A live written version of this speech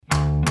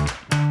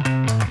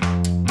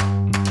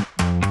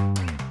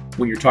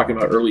when you're talking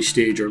about early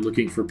stage, are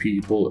looking for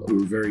people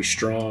who are very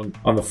strong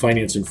on the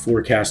finance and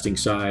forecasting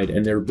side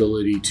and their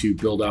ability to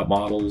build out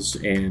models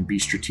and be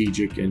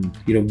strategic and,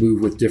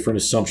 move with different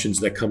assumptions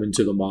that come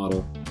into the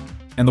model.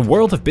 In the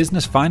world of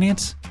business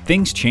finance,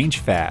 things change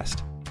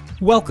fast.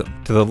 Welcome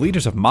to the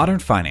Leaders of Modern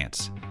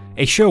Finance,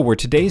 a show where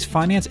today's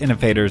finance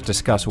innovators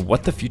discuss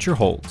what the future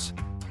holds.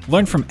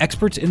 Learn from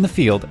experts in the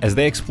field as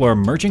they explore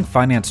emerging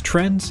finance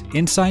trends,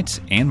 insights,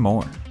 and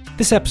more.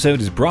 This episode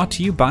is brought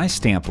to you by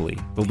Stamply,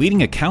 the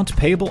leading accounts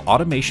payable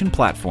automation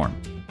platform.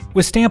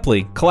 With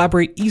Stamply,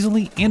 collaborate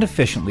easily and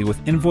efficiently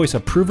with invoice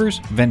approvers,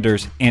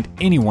 vendors, and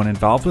anyone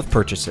involved with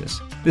purchases.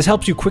 This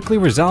helps you quickly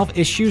resolve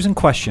issues and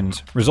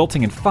questions,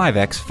 resulting in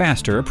 5x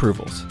faster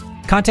approvals.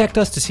 Contact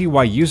us to see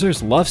why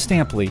users love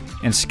Stamply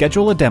and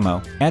schedule a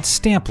demo at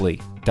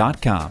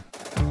stamply.com.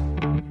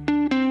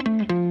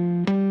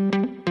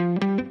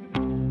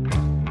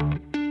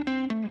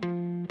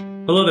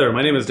 Hello there,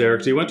 my name is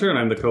Derek DeWinter and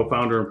I'm the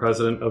co-founder and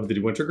president of the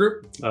DeWinter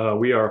Group.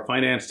 We are a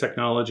finance,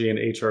 technology, and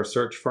HR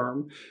search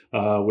firm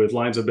with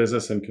lines of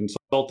business and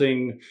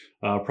consulting,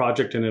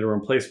 project and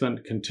interim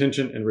placement,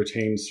 contingent and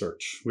retained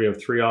search. We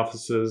have 3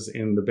 offices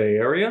in the Bay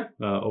Area,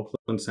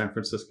 Oakland, San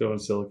Francisco,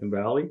 and Silicon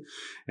Valley.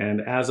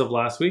 And as of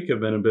last week, have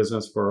been in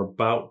business for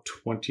about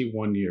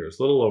 21 years,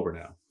 a little over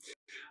now.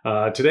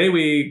 Today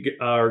we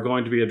are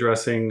going to be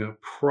addressing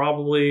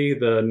probably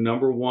the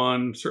number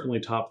one, certainly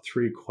top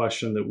 3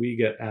 question that we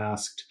get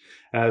asked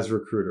as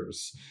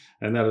recruiters.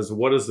 And that is,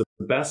 what is the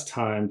best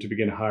time to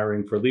begin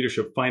hiring for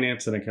leadership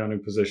finance and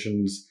accounting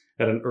positions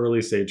at an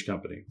early stage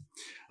company?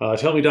 To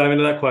help me dive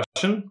into that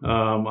question,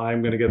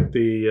 I'm going to get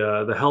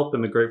the help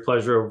and the great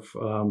pleasure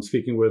of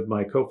speaking with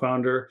my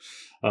co-founder,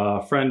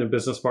 friend and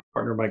business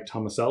partner, Mike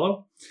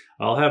Tomasello.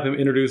 I'll have him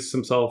introduce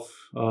himself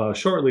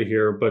shortly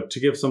here, but to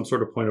give some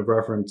sort of point of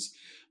reference,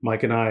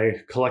 Mike and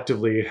I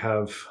collectively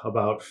have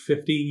about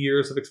 50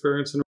 years of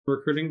experience in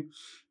recruiting,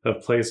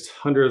 have placed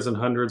hundreds and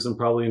hundreds and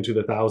probably into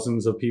the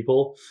thousands of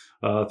people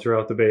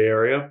throughout the Bay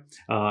Area.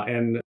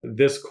 And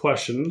this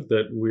question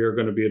that we are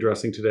going to be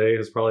addressing today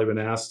has probably been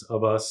asked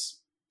of us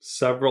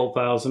several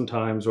thousand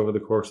times over the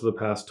course of the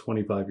past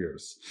 25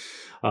 years.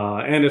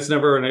 And it's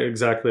never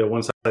exactly a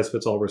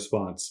one-size-fits-all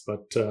response,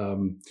 but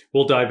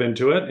we'll dive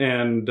into it.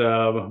 And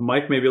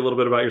Mike, maybe a little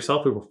bit about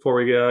yourself before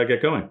we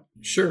get going.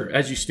 Sure.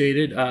 As you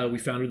stated, we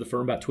founded the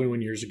firm about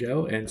 21 years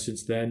ago. And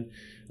since then,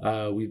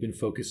 we've been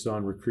focused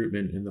on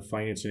recruitment in the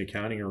finance and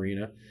accounting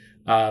arena.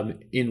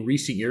 In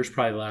recent years,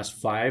 probably the last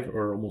 5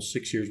 or almost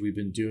 6 years, we've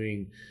been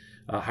doing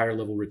a higher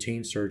level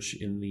retained search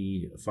in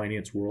the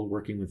finance world,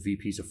 working with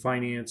VPs of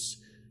finance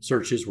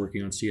searches,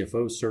 working on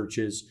CFO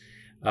searches,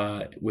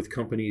 with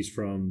companies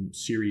from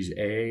Series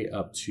A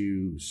up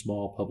to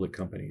small public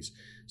companies.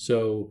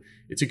 So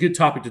it's a good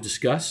topic to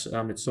discuss.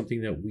 It's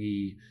something that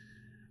we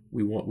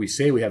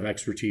say we have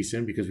expertise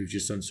in because we've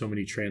just done so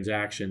many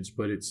transactions,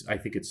 but I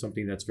think it's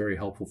something that's very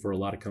helpful for a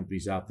lot of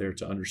companies out there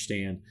to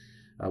understand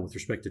with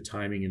respect to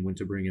timing and when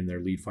to bring in their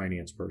lead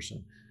finance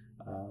person.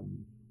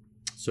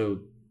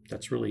 So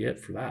that's really it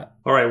for that.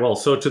 All right. Well,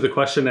 so to the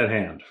question at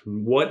hand,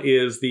 what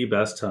is the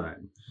best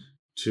time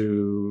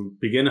to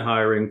begin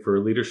hiring for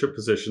leadership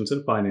positions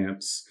in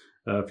finance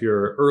if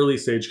you're an early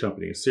stage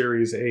company,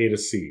 Series A to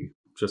C,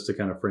 just to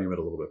kind of frame it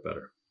a little bit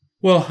better?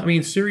 Well, I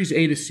mean, Series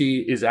A to C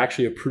is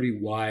actually a pretty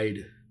wide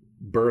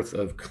berth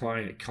of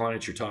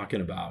clients you're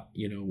talking about.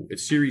 At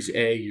Series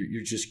A,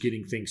 you're just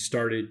getting things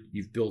started.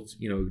 You've built,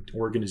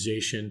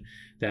 organization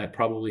that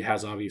probably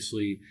has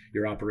obviously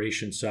your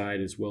operations side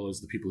as well as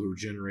the people who are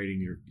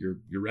generating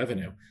your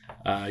revenue,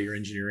 your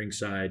engineering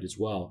side as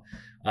well.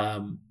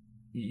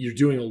 You're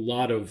doing a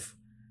lot of,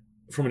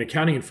 from an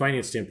accounting and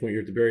finance standpoint,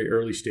 you're at the very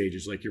early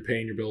stages. Like you're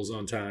paying your bills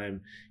on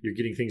time, you're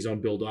getting things on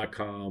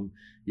bill.com,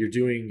 you're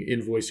doing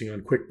invoicing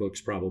on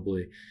QuickBooks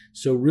probably.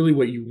 So really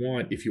what you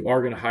want, if you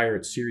are going to hire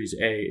at Series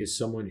A, is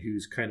someone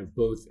who's kind of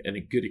both a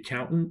good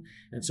accountant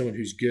and someone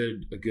who's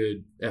a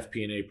good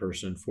FP&A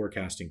person,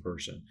 forecasting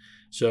person.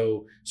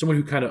 So someone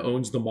who kind of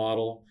owns the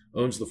model,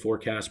 owns the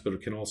forecast,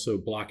 but can also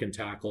block and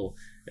tackle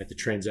at the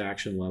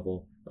transaction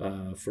level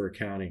for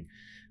accounting.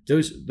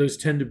 Those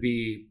tend to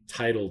be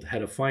titled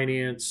head of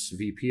finance,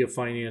 VP of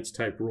finance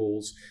type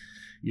roles.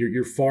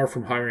 You're far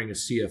from hiring a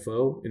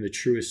CFO in the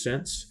truest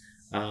sense,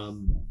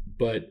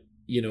 but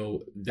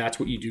that's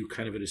what you do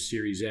kind of at a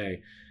Series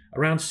A.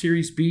 Around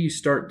Series B, you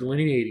start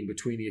delineating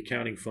between the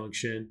accounting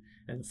function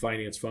and the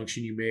finance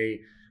function. You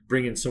may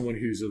bring in someone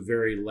who's a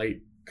very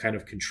light kind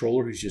of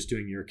controller who's just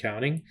doing your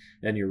accounting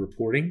and your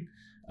reporting,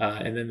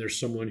 and then there's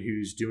someone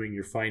who's doing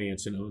your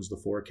finance and owns the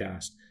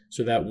forecast.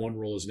 So that one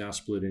role is now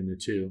split into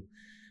 2.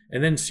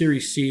 And then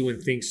Series C,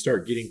 when things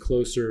start getting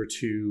closer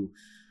to,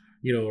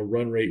 a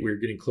run rate where you're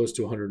getting close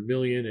to 100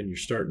 million and you're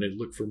starting to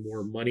look for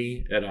more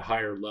money at a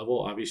higher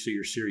level, obviously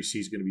your Series C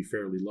is going to be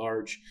fairly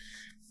large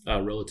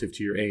relative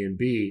to your A and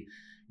B.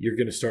 You're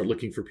going to start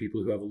looking for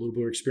people who have a little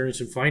bit of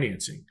experience in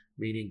financing,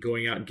 meaning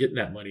going out and getting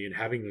that money and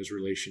having those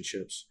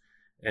relationships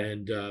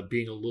and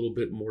being a little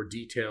bit more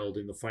detailed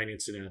in the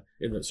finance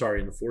in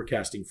the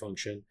forecasting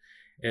function,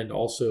 and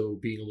also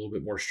being a little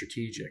bit more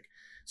strategic.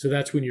 So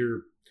that's when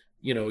you're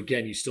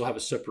again, you still have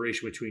a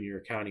separation between your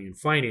accounting and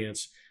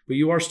finance, but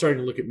you are starting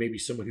to look at maybe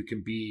someone who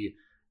can be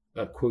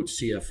a quote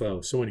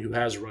CFO, someone who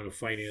has run a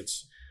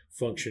finance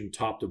function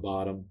top to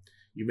bottom.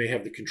 You may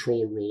have the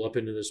controller roll up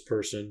into this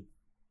person.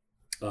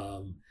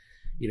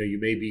 You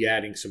may be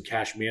adding some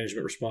cash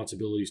management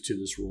responsibilities to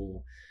this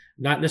role.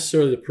 Not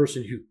necessarily the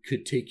person who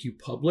could take you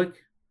public,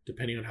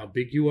 depending on how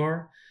big you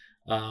are.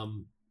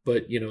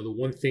 But the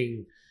one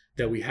thing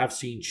that we have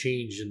seen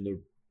change in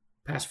the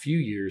past few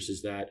years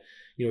is that,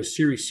 a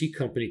Series C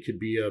company could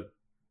be a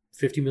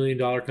 $50 million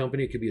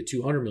company. It could be a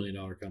 $200 million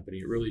company.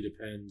 It really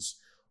depends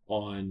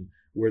on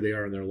where they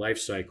are in their life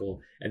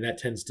cycle. And that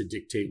tends to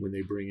dictate when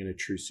they bring in a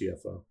true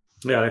CFO.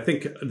 Yeah, I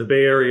think the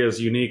Bay Area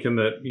is unique in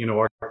that,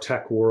 our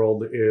tech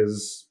world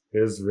is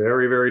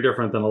very, very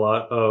different than a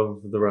lot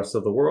of the rest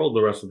of the world,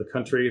 the rest of the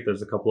country.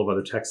 There's a couple of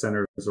other tech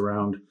centers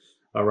around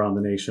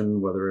the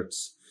nation, whether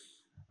it's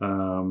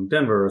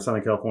Denver or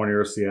Southern California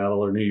or Seattle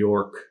or New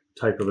York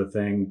type of a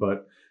thing.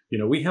 But,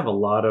 we have a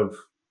lot of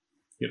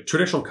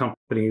traditional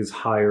companies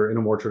hire in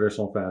a more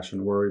traditional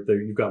fashion where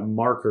you've got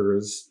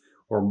markers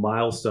or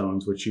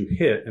milestones which you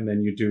hit and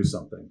then you do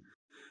something.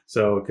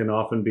 So it can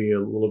often be a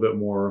little bit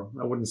more,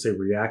 I wouldn't say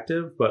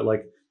reactive, but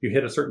like you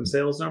hit a certain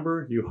sales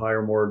number, you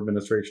hire more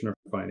administration or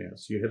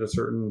finance. You hit a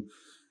certain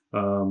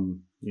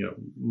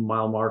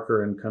mile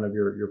marker in kind of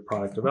your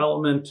product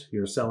development,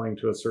 you're selling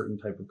to a certain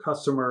type of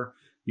customer,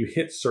 you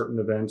hit certain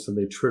events and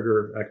they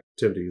trigger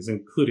activities,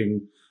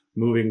 including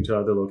moving to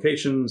other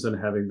locations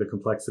and having the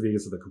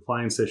complexities of the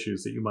compliance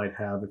issues that you might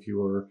have if you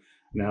were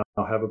now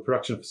have a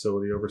production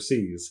facility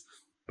overseas.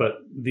 But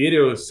the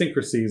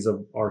idiosyncrasies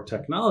of our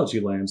technology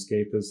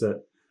landscape is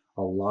that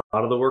a lot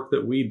of the work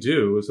that we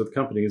do is with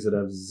companies that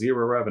have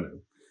zero revenue.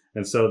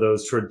 And so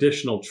those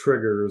traditional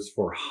triggers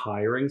for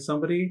hiring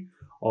somebody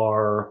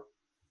are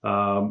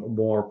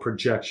more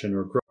projection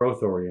or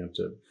growth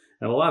oriented.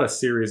 And a lot of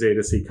Series A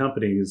to C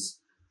companies,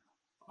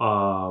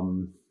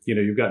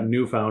 you've got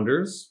new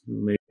founders,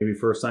 maybe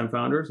first-time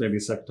founders, maybe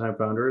second-time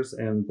founders,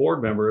 and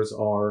board members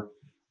are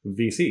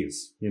VCs.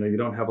 You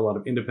don't have a lot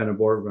of independent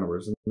board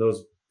members. And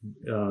those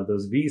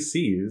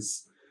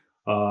VCs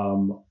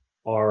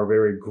are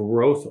very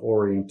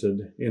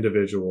growth-oriented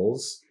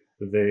individuals.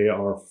 They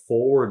are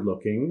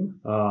forward-looking.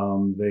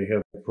 They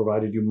have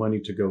provided you money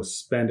to go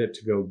spend it,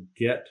 to go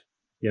get,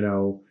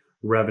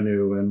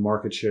 revenue and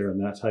market share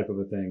and that type of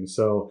a thing.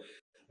 So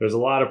there's a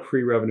lot of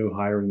pre-revenue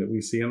hiring that we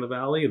see in the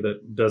Valley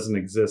that doesn't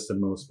exist in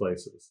most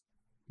places.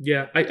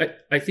 Yeah,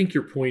 I think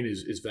your point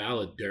is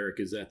valid, Derek,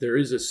 is that there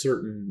is a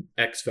certain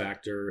X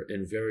factor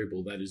and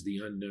variable that is the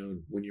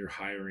unknown when you're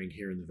hiring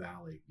here in the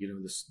Valley.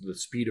 The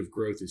speed of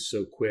growth is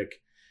so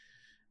quick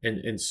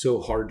and so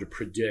hard to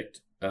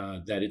predict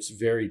that it's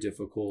very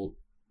difficult.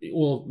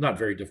 Well, not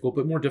very difficult,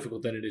 but more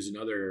difficult than it is in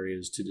other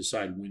areas to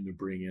decide when to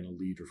bring in a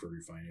leader for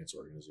your finance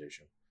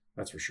organization.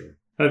 That's for sure.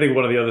 I think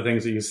one of the other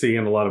things that you see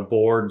in a lot of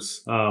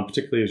boards,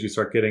 particularly as you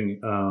start getting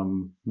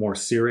more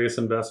serious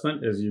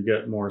investment, is you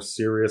get more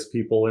serious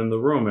people in the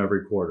room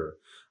every quarter.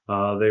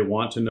 They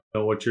want to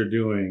know what you're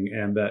doing,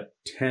 and that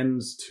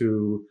tends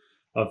to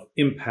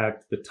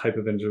impact the type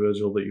of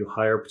individual that you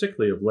hire,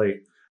 particularly of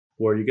late,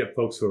 where you get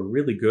folks who are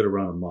really good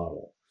around a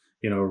model,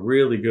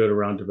 really good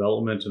around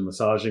development and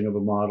massaging of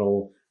a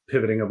model,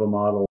 pivoting of a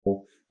model,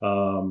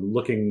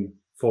 looking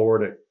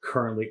forward at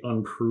currently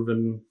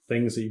unproven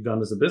things that you've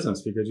done as a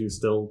business, because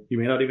you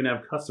may not even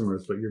have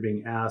customers, but you're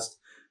being asked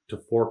to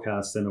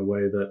forecast in a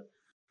way that,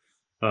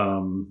 I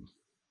don't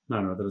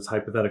know that it's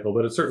hypothetical,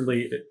 but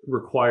it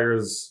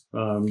requires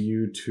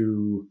you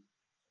to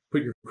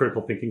put your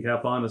critical thinking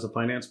cap on as a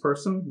finance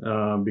person,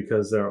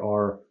 because there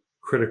are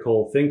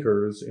critical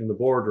thinkers in the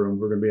boardroom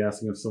who are going to be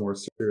asking us some more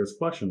serious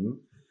questions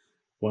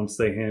once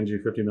they hand you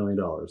 $50 million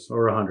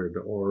or 100,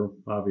 or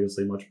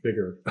obviously much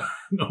bigger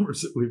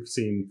numbers that we've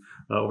seen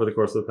over the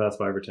course of the past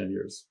 5 or 10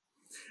 years.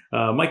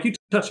 Mike, you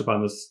touched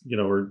upon this,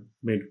 or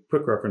made a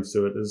quick reference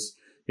to it, is,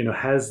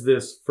 has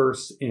this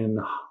first in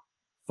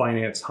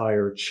finance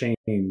hire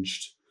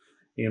changed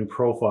in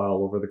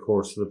profile over the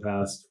course of the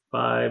past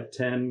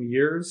 5-10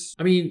 years?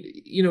 I mean,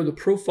 the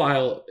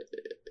profile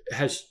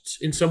has,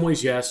 in some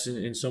ways, yes,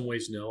 and in some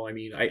ways, no. I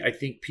mean, I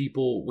think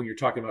people, when you're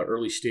talking about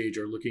early stage,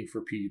 are looking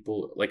for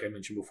people, like I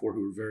mentioned before,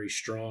 who are very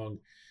strong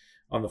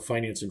on the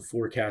finance and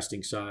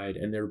forecasting side,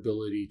 and their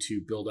ability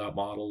to build out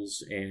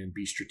models and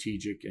be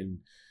strategic and,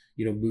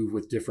 move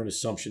with different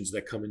assumptions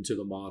that come into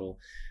the model.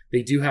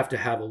 They do have to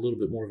have a little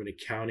bit more of an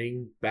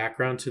accounting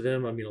background to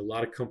them. I mean, a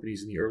lot of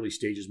companies in the early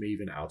stages may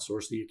even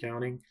outsource the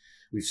accounting.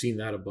 We've seen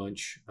that a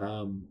bunch.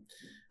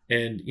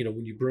 And,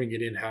 when you bring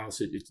it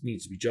in-house, it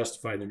needs to be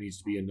justified. There needs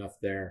to be enough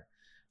there.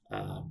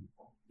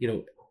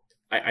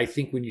 I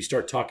think when you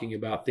start talking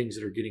about things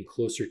that are getting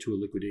closer to a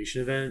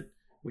liquidation event,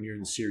 when you're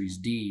in the Series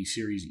D,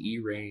 Series E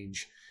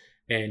range,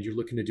 and you're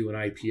looking to do an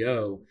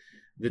IPO,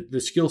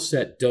 the skill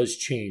set does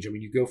change. I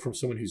mean, you go from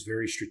someone who's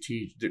very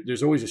strategic.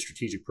 There's always a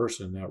strategic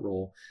person in that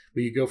role,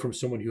 but you go from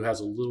someone who has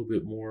a little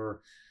bit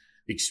more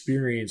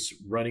experience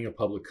running a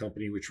public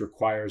company, which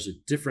requires a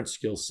different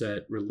skill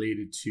set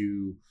related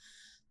to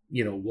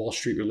Wall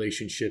Street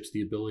relationships,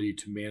 the ability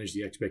to manage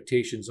the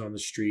expectations on the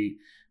street,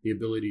 the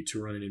ability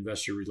to run an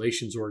investor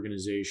relations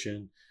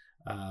organization,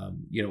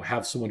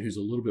 have someone who's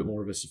a little bit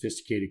more of a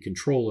sophisticated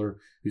controller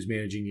who's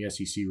managing the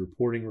SEC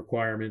reporting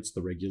requirements,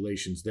 the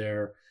regulations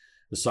there,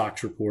 the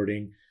SOX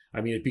reporting.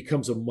 I mean, it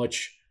becomes a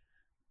much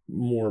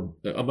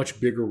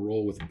bigger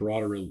role with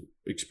broader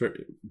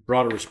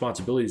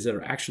responsibilities that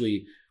are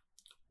actually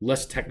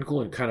less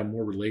technical and kind of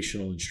more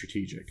relational and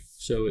strategic.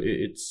 So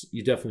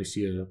you definitely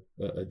see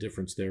a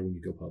difference there when you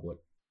go public.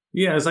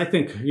 Yeah, as I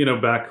think,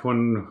 back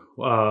when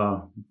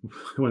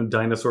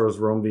dinosaurs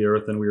roamed the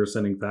earth and we were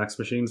sending fax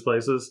machines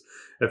places,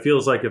 it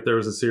feels like if there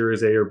was a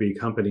Series A or B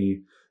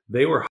company,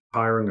 they were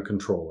hiring a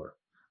controller.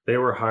 They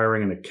were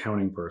hiring an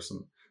accounting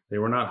person. They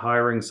were not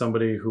hiring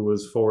somebody who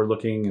was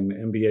forward-looking and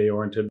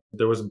MBA-oriented.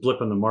 There was a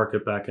blip in the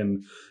market back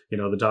in,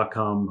 the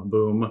dot-com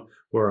boom,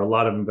 where a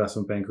lot of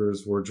investment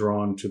bankers were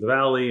drawn to the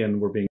Valley and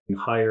were being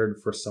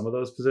hired for some of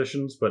those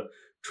positions. But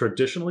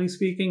traditionally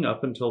speaking,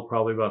 up until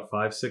probably about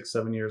 5, 6,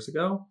 7 years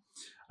ago,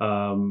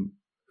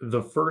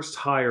 the first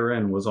hire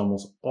in was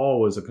almost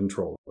always a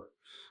controller.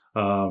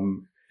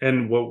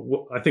 And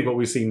what I think what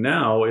we see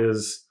now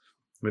is,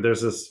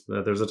 there's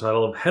a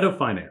title of head of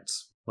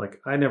finance. Like,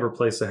 I never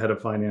placed a head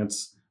of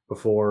finance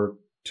before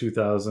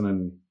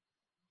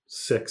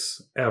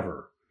 2006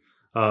 ever.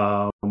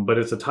 But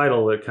it's a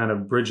title that kind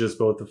of bridges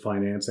both the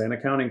finance and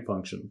accounting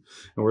function.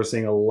 And we're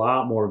seeing a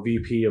lot more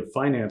VP of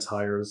finance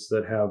hires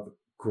that have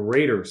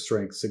greater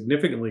strength,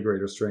 significantly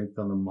greater strength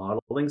on the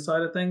modeling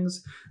side of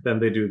things than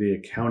they do the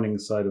accounting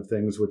side of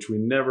things, which we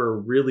never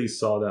really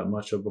saw that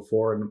much of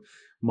before. And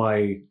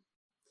my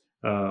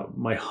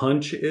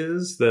hunch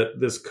is that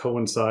this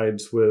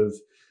coincides with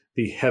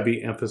the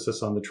heavy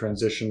emphasis on the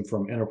transition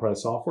from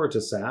enterprise software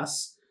to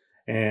SaaS,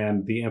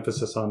 and the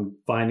emphasis on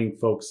finding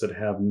folks that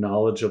have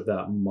knowledge of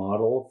that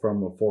model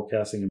from a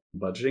forecasting and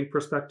budgeting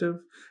perspective,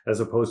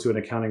 as opposed to an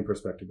accounting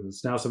perspective.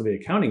 Because now some of the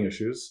accounting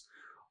issues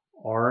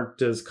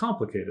aren't as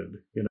complicated,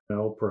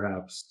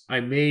 perhaps.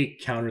 I may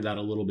counter that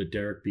a little bit,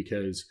 Derek,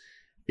 because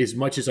as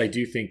much as I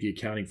do think the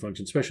accounting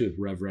function, especially with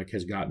RevRec,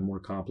 has gotten more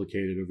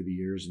complicated over the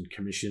years, and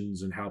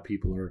commissions and how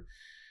people are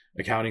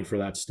accounting for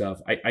that stuff,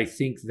 I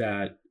think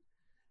that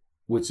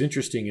what's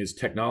interesting is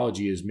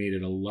technology has made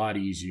it a lot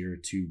easier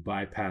to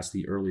bypass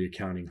the early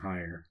accounting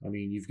hire. I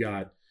mean, you've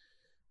got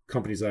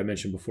companies that I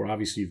mentioned before.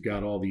 Obviously, you've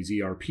got all these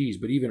ERPs,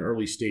 but even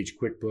early stage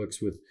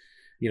QuickBooks with,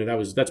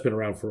 that's been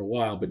around for a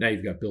while, but now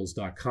you've got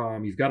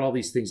Bills.com. You've got all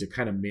these things that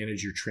kind of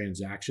manage your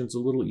transactions a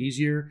little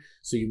easier.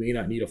 So you may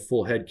not need a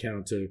full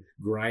headcount to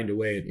grind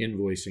away at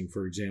invoicing,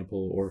 for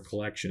example, or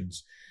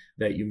collections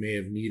that you may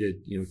have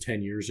needed,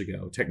 10 years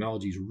ago.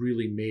 Technology's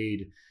really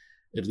made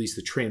at least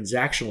the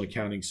transactional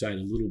accounting side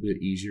a little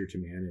bit easier to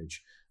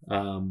manage.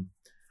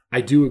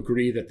 I do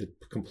agree that the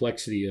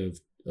complexity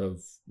of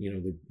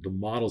the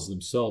models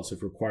themselves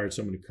have required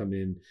someone to come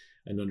in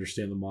and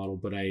understand the model,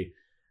 but I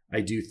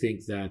do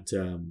think that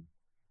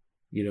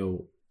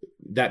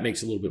that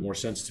makes a little bit more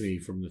sense to me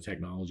from the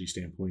technology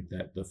standpoint,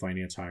 that the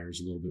finance hire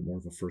is a little bit more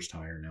of a first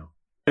hire now.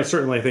 Yeah,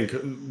 certainly, I think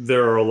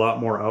there are a lot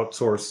more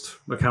outsourced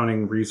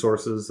accounting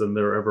resources than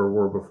there ever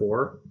were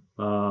before.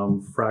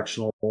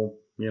 Fractional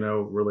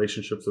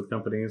relationships with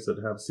companies that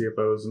have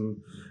CFOs and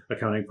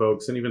accounting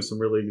folks, and even some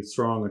really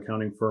strong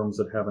accounting firms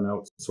that have an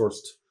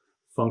outsourced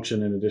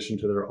function in addition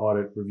to their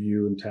audit,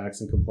 review, and tax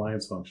and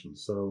compliance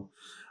functions. So,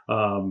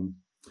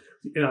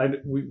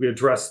 we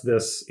address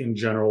this in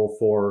general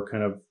for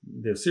kind of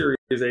the Series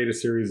A to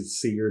Series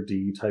C or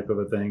D type of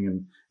a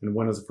thing, and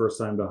when is the first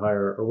time to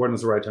hire, or when is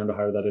the right time to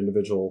hire that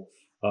individual?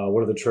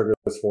 What are the triggers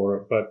for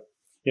it? But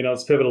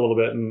let's pivot a little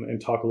bit and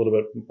talk a little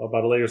bit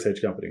about a later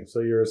stage company. So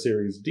you're a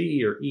Series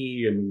D or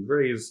E and you've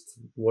raised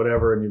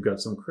whatever, and you've got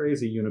some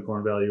crazy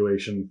unicorn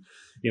valuation.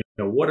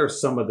 What are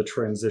some of the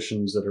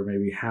transitions that are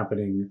maybe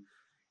happening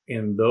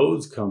in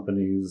those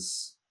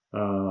companies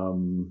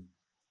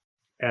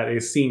at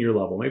a senior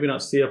level? Maybe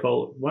not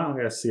CFO, well,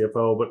 I guess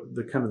CFO, but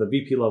the kind of the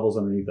VP levels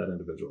underneath that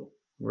individual.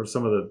 What are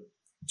some of the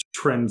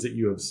trends that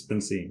you have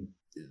been seeing?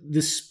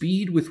 The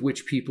speed with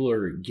which people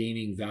are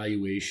gaining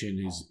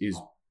valuation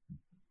is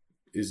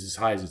as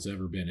high as it's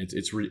ever been.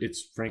 It's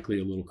frankly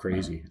a little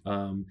crazy.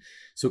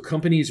 So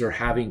companies are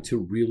having to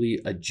really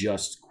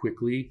adjust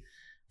quickly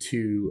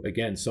to,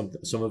 again, some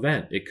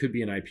event. It could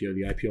be an IPO.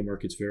 The IPO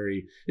market's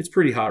it's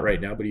pretty hot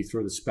right now, but you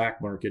throw the SPAC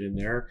market in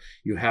there,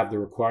 you have the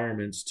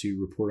requirements to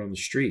report on the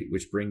street,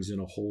 which brings in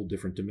a whole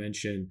different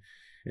dimension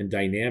and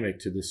dynamic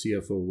to the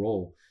CFO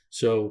role.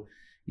 So,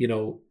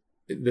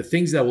 the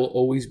things that will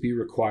always be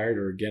required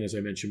are, again, as I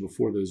mentioned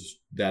before,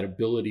 that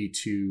ability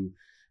to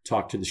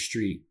talk to the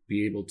street,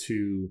 be able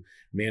to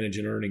manage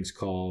an earnings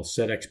call,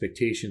 set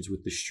expectations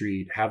with the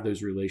street, have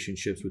those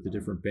relationships with the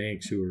different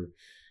banks who are,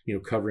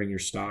 covering your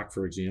stock,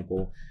 for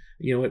example,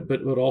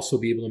 but also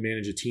be able to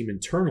manage a team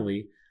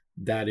internally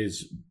that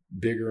is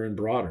bigger and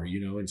broader.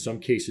 In some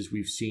cases,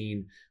 we've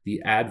seen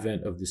the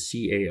advent of the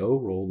CAO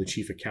role, the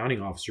chief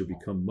accounting officer,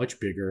 become much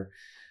bigger,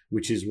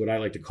 which is what I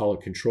like to call a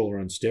controller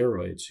on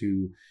steroids,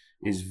 who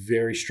is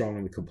very strong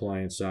on the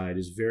compliance side,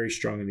 is very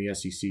strong on the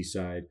SEC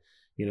side,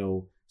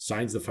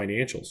 signs the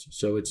financials.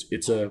 So it's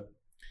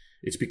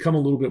become a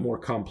little bit more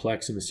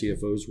complex in the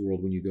CFO's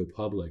world when you go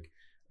public,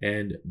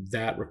 and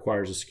that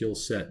requires a skill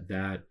set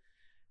that,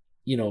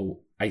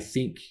 I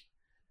think,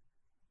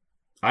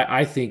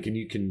 and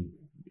you can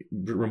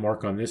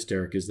remark on this,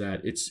 Derek, is that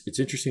it's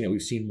interesting that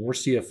we've seen more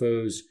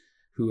CFOs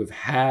who have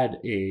had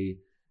a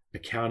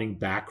accounting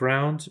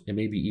background and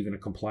maybe even a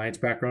compliance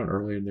background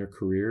early in their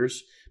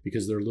careers,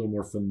 because they're a little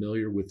more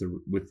familiar with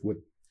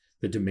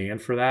the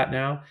demand for that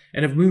now,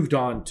 and have moved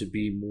on to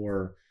be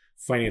more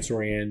finance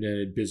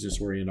oriented, business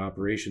oriented,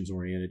 operations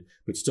oriented,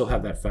 but still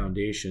have that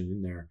foundation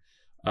in there.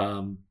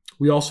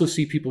 We also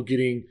see people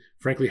getting,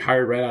 frankly,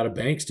 hired right out of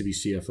banks to be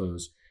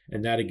CFOs.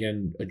 And that,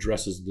 again,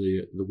 addresses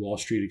the Wall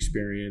Street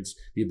experience,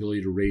 the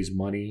ability to raise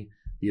money,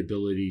 the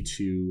ability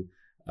to,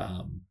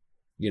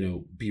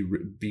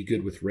 be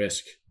good with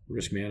risk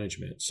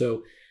management.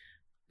 So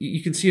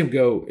you can see them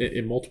go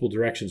in multiple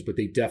directions, but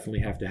they definitely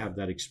have to have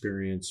that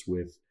experience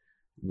with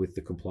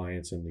the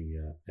compliance and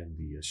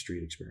the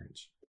street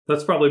experience.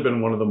 That's probably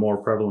been one of the more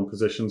prevalent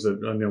positions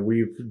that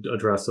we've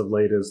addressed of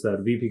late, is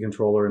that VP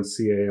controller and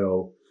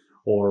CAO.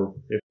 Or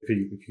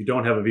if you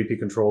don't have a VP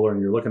controller and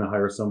you're looking to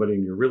hire somebody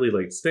and you're really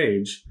late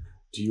stage,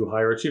 do you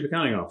hire a chief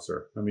accounting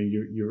officer? I mean,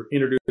 you're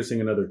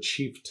introducing another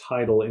chief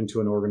title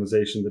into an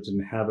organization that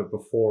didn't have it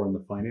before in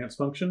the finance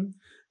function,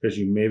 because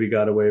you maybe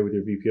got away with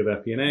your VP of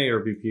FP&A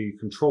or VP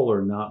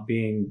controller not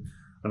being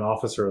an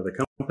officer of the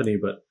company.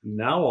 But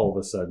now all of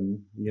a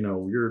sudden,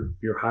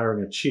 you're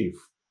hiring a chief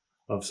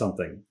of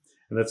something,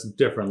 and that's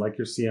different, like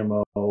your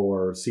CMO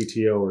or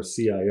CTO or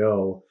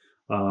CIO.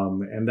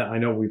 And I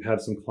know we've had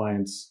some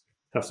clients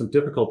have some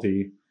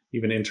difficulty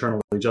even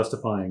internally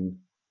justifying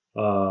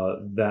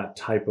that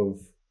type of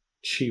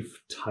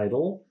chief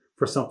title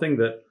for something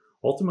that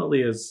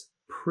ultimately is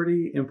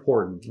pretty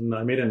important. And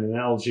I made an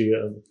analogy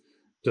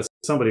to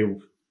somebody,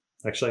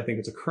 actually I think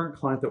it's a current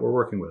client that we're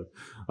working with,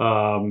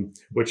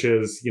 which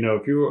is,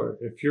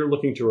 if you're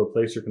looking to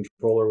replace your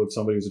controller with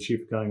somebody who's a chief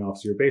accounting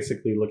officer, you're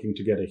basically looking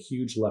to get a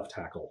huge left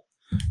tackle.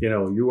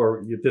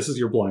 This is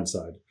your blind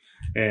side,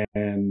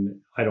 and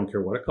I don't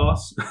care what it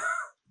costs.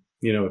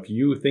 If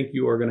you think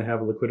you are going to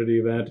have a liquidity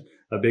event,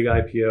 a big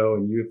IPO,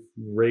 and you've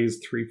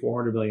raised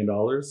 $300-400 million,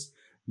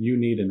 you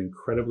need an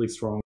incredibly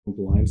strong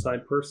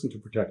blindside person to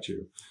protect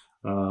you,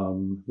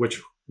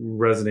 which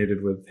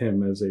resonated with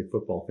him as a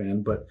football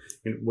fan. But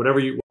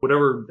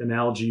whatever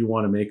analogy you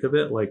want to make of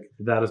it, like,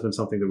 that has been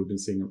something that we've been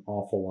seeing an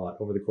awful lot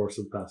over the course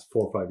of the past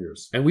 4 or 5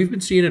 years. And we've been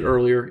seeing it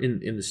earlier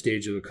in the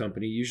stage of the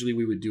company. Usually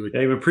we would do it.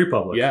 Yeah, even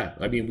pre-public. Yeah.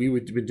 I mean, we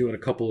would been doing a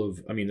couple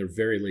of, they're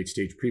very late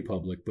stage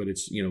pre-public, but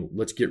it's,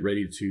 let's get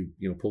ready to,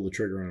 pull the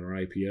trigger on our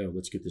IPO.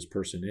 Let's get this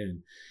person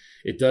in.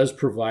 It does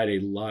provide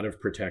a lot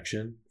of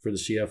protection for the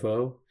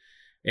CFO,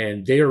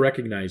 and they are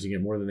recognizing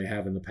it more than they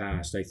have in the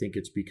past. I think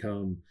it's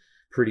become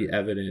pretty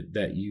evident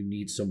that you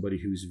need somebody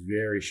who's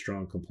very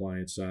strong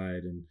compliance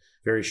side and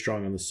very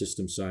strong on the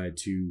system side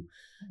to,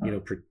 to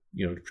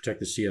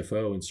protect the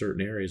CFO in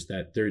certain areas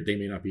that they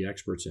may not be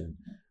experts in.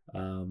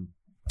 And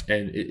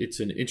it's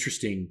an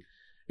interesting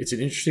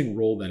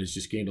role that has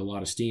just gained a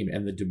lot of steam,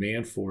 and the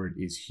demand for it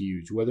is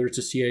huge. Whether it's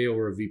a CAO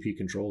or a VP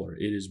controller,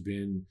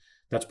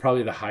 that's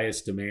probably the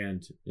highest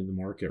demand in the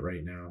market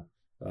right now,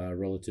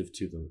 relative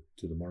to the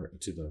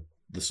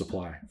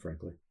supply,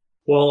 frankly.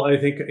 Well, I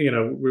think,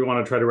 we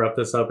want to try to wrap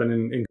this up.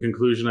 And in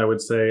conclusion, I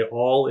would say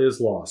all is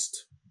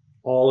lost.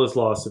 All is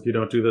lost if you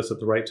don't do this at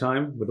the right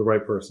time with the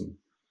right person.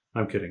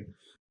 I'm kidding.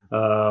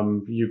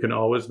 You can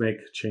always make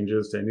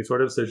changes to any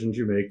sort of decisions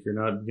you make. You're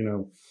not,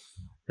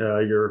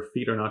 your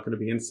feet are not going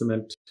to be in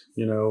cement,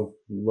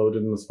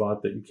 loaded in the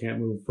spot that you can't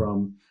move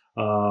from.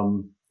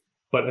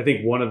 But I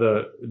think one of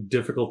the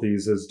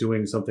difficulties is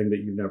doing something that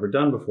you've never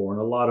done before.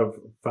 And a lot of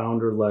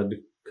founder-led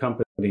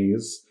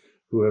companies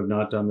who have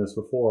not done this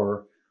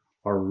before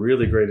are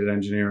really great at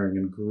engineering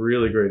and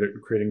really great at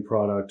creating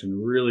product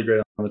and really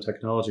great on the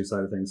technology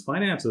side of things.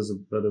 Finance is a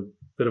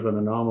bit of an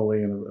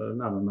anomaly, and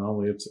not an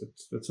anomaly.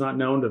 It's not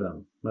known to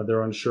them.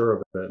 They're unsure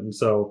of it, and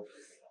so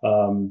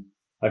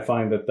I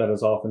find that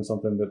is often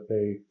something that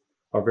they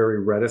are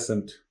very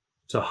reticent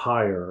to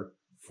hire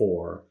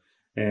for.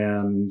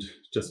 And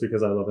just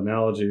because I love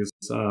analogies,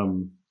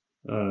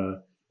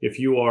 if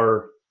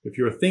you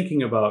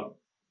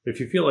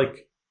feel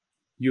like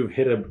you've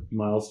hit a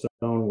milestone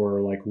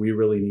where, like, we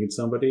really need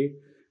somebody,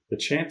 the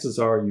chances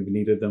are you've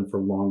needed them for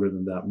longer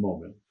than that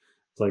moment.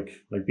 It's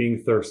like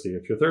being thirsty.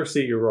 If you're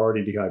thirsty, you're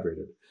already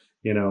dehydrated,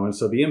 and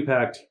so the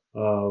impact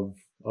of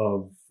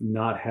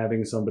not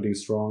having somebody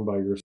strong by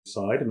your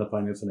side in the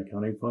finance and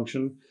accounting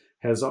function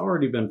has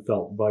already been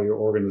felt by your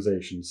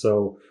organization.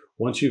 So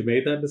once you've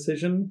made that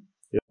decision,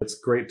 it's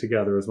great to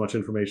gather as much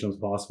information as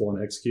possible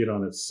and execute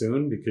on it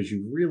soon, because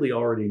you really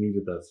already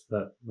needed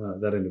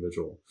that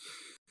individual.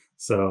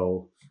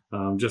 So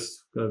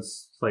just a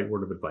slight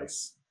word of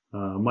advice.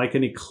 Mike,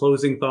 any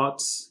closing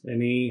thoughts?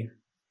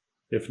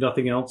 If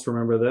nothing else,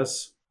 remember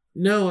this?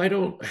 No, I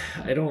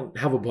don't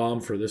have a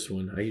bomb for this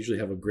one. I usually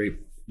have a great,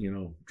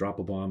 drop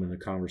a bomb in the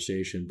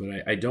conversation, but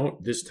I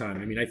don't this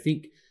time. I mean, I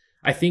think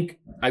I think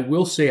I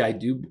will say I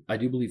do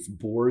believe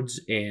boards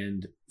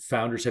and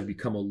founders have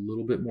become a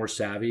little bit more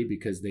savvy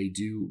because they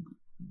do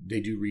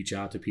reach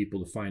out to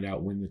people to find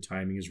out when the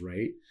timing is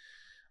right.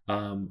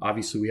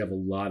 Obviously, we have a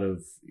lot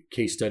of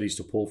case studies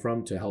to pull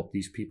from to help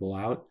these people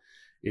out.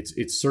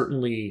 It's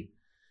certainly,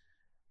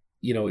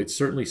 it's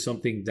certainly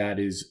something that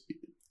is,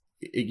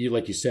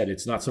 like you said,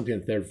 it's not something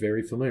that they're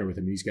very familiar with.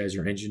 I mean, these guys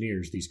are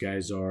engineers. These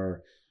guys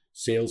are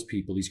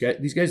salespeople.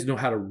 These guys know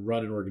how to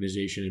run an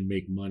organization and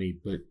make money,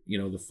 but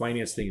the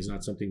finance thing is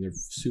not something they're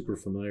super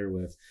familiar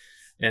with.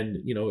 And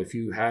if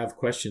you have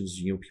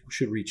questions, people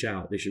should reach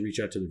out. They should reach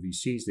out to their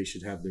VCs. They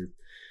should have their,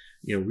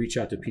 reach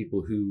out to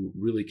people who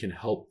really can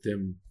help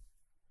them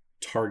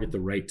target the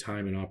right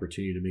time and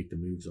opportunity to make the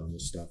moves on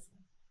this stuff.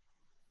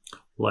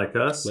 Like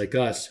us.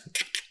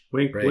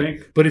 Wink, right?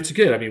 Wink. But it's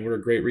good. I mean, we're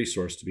a great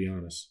resource, to be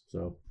honest.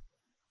 So.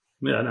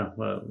 Yeah, I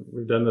know.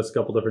 We've done this a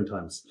couple different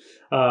times.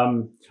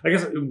 I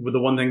guess the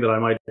one thing that I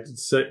might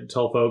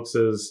tell folks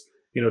is,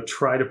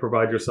 try to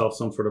provide yourself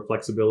some sort of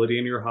flexibility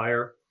in your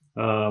hire.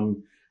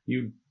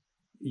 You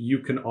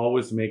can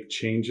always make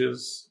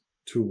changes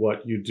to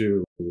what you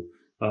do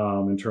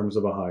in terms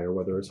of a hire,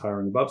 whether it's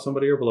hiring above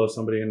somebody or below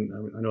somebody. And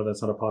I know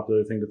that's not a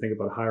popular thing to think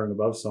about, hiring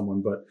above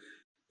someone, but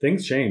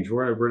things change.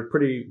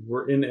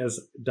 We're in as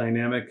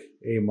dynamic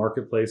a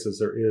marketplace as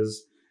there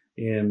is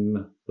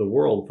in the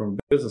world from a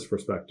business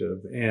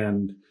perspective.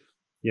 And,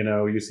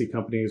 you see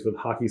companies with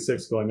hockey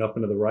sticks going up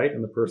and to the right,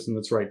 and the person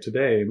that's right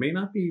today may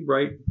not be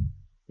right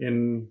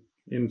in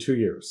 2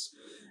 years.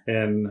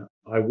 And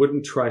I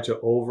wouldn't try to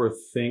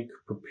overthink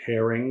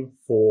preparing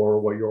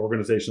for what your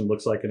organization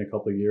looks like in a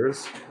couple of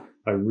years.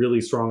 I really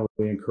strongly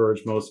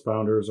encourage most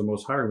founders or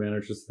most hiring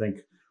managers to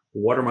think,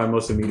 what are my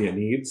most immediate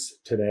needs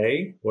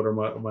today? What are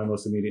my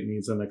most immediate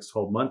needs in the next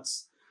 12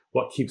 months?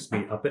 What keeps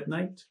me up at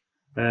night?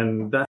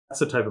 And that's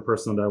the type of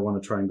person that I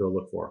want to try and go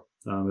look for,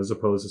 as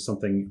opposed to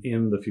something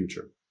in the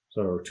future.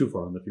 So too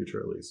far in the future,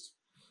 at least.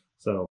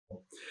 So,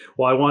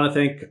 well, I want to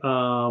thank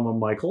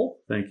Michael.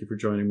 Thank you for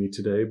joining me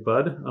today,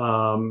 Bud.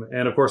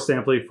 And of course,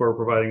 Stamply for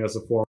providing us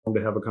a forum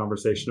to have a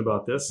conversation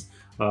about this.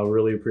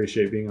 Really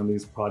appreciate being on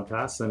these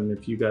podcasts. And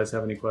if you guys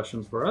have any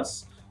questions for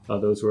us,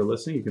 those who are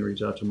listening, you can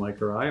reach out to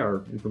Mike or I.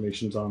 Our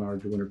information's on our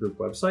DeWinter Group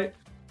website.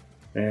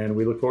 And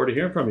we look forward to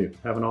hearing from you.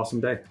 Have an awesome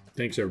day.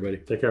 Thanks, everybody.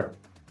 Take care.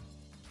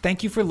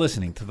 Thank you for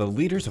listening to the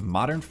Leaders of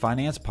Modern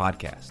Finance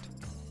podcast.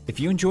 If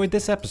you enjoyed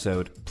this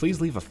episode,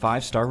 please leave a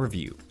 5-star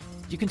review.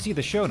 You can see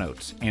the show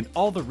notes and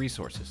all the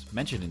resources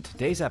mentioned in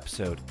today's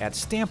episode at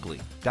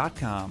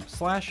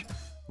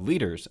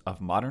stamply.com/leaders of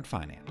modern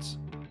finance.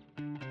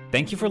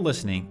 Thank you for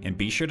listening, and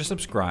be sure to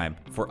subscribe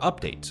for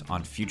updates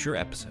on future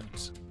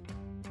episodes.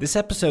 This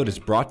episode is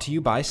brought to you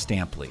by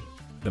Stamply,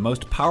 the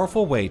most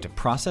powerful way to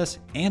process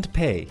and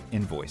pay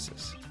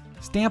invoices.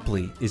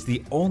 Stamply is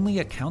the only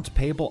accounts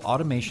payable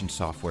automation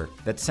software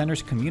that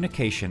centers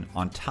communication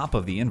on top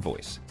of the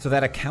invoice, so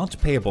that accounts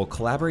payable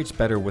collaborates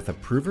better with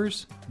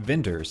approvers,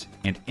 vendors,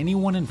 and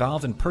anyone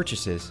involved in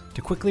purchases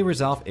to quickly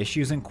resolve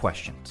issues and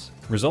questions,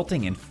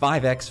 resulting in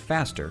 5x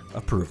faster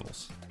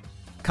approvals.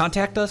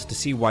 Contact us to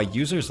see why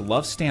users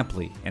love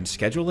Stamply and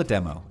schedule a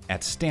demo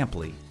at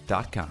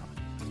stamply.com.